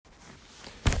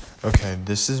Okay,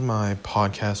 this is my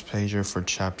podcast pager for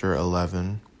chapter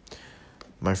 11.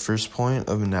 My first point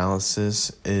of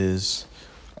analysis is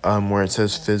where it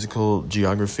says physical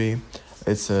geography.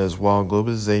 It says, while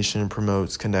globalization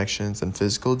promotes connections and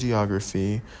physical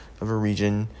geography of a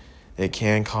region, it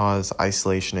can cause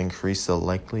isolation and increase the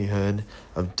likelihood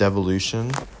of devolution.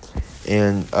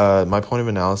 And my point of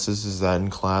analysis is that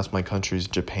in class, my country is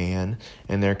Japan,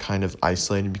 and they're kind of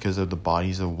isolated because of the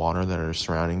bodies of water that are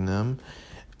surrounding them,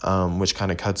 which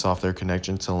kind of cuts off their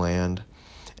connection to land.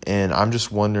 And I'm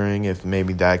just wondering if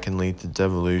maybe that can lead to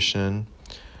devolution.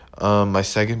 My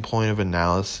second point of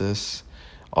analysis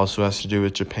also has to do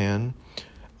with Japan.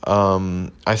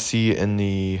 I see in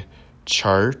the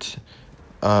chart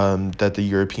that the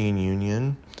European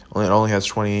Union only has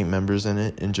 28 members in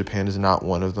it, and Japan is not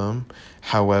one of them.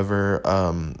 However,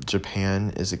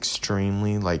 Japan is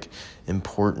extremely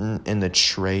important in the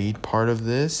trade part of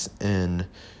this, and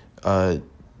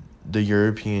the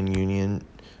European Union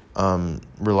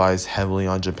relies heavily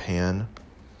on Japan.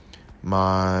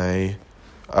 My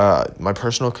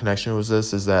personal connection with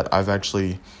this is that I've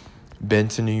actually been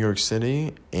to New York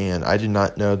City, and I did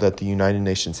not know that the United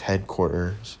Nations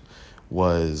headquarters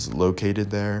was located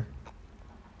there.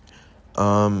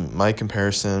 My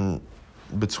comparison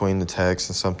between the text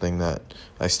and something that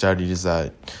I studied is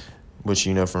that, which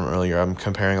you know from earlier, I'm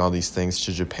comparing all these things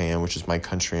to Japan, which is my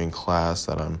country in class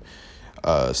that I'm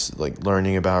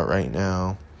learning about right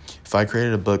now. If I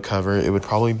created a book cover, it would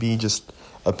probably be just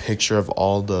a picture of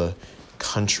all the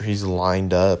countries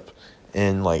lined up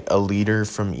and a leader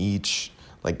from each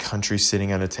country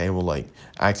sitting at a table,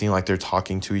 acting like they're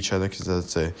talking to each other, because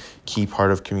that's a key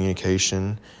part of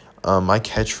communication. My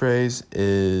catchphrase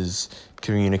is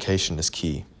communication is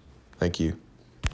key. Thank you.